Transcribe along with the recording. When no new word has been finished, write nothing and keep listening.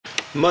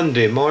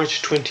Monday,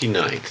 March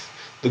 29th.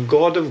 The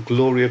God of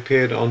glory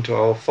appeared unto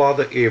our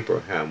father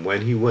Abraham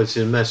when he was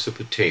in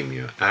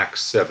Mesopotamia.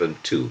 Acts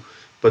 7:2.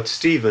 But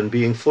Stephen,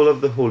 being full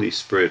of the Holy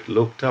Spirit,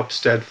 looked up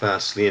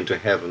steadfastly into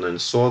heaven and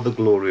saw the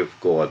glory of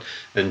God,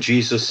 and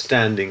Jesus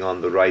standing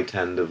on the right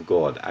hand of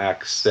God.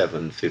 Acts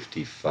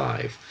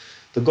 7:55.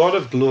 The God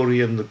of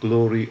glory and the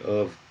glory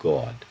of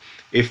God.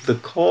 If the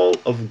call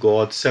of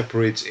God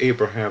separates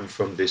Abraham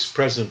from this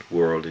present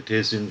world, it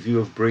is in view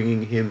of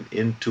bringing him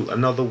into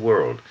another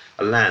world,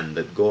 a land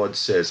that God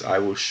says, I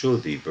will show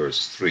thee,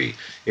 verse 3.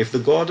 If the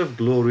God of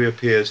glory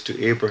appears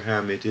to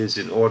Abraham, it is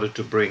in order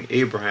to bring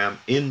Abraham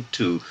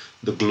into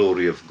the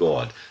glory of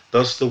God.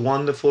 Thus the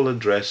wonderful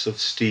address of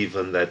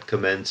Stephen that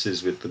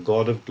commences with the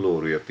God of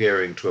glory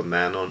appearing to a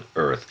man on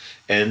earth,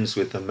 ends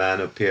with a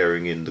man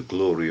appearing in the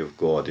glory of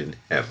God in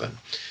heaven.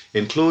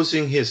 In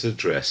closing his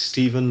address,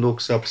 Stephen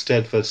looks up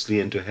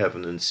steadfastly into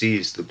heaven and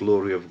sees the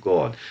glory of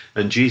God,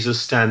 and Jesus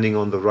standing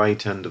on the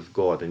right hand of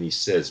God, and he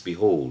says,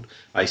 Behold,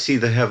 I see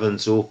the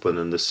heavens open,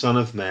 and the Son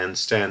of Man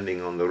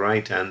standing on the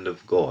right hand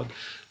of God.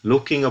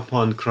 Looking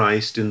upon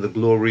Christ in the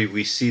glory,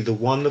 we see the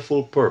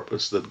wonderful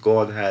purpose that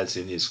God has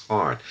in his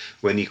heart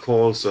when he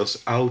calls us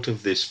out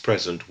of this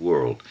present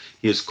world.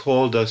 He has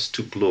called us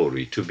to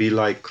glory, to be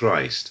like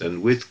Christ,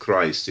 and with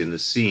Christ in a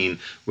scene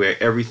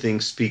where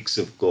everything speaks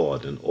of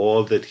God and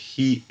all that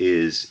he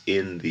is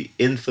in the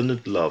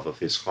infinite love of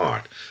his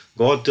heart.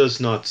 God does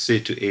not say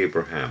to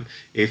Abraham,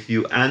 If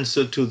you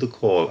answer to the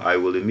call, I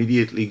will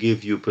immediately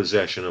give you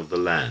possession of the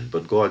land.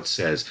 But God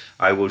says,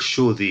 I will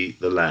show thee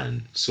the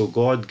land. So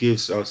God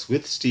gives us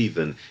with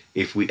Stephen,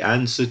 if we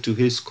answer to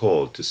his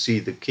call, to see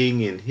the king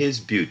in his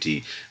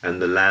beauty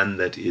and the land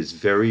that is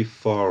very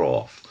far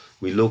off.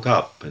 We look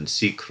up and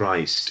see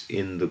Christ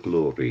in the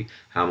glory.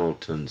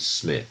 Hamilton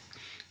Smith.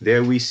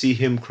 There we see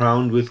him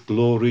crowned with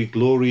glory,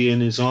 glory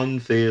in his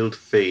unveiled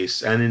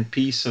face, and in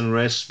peace and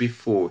rest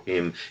before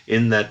him.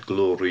 In that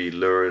glory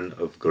learn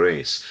of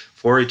grace.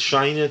 For it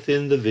shineth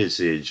in the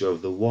visage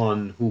of the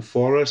one who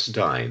for us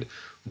died,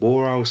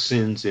 bore our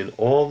sins in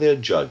all their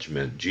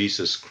judgment,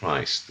 Jesus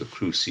Christ the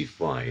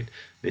crucified.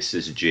 This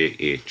is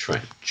J.A.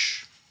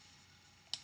 Trench.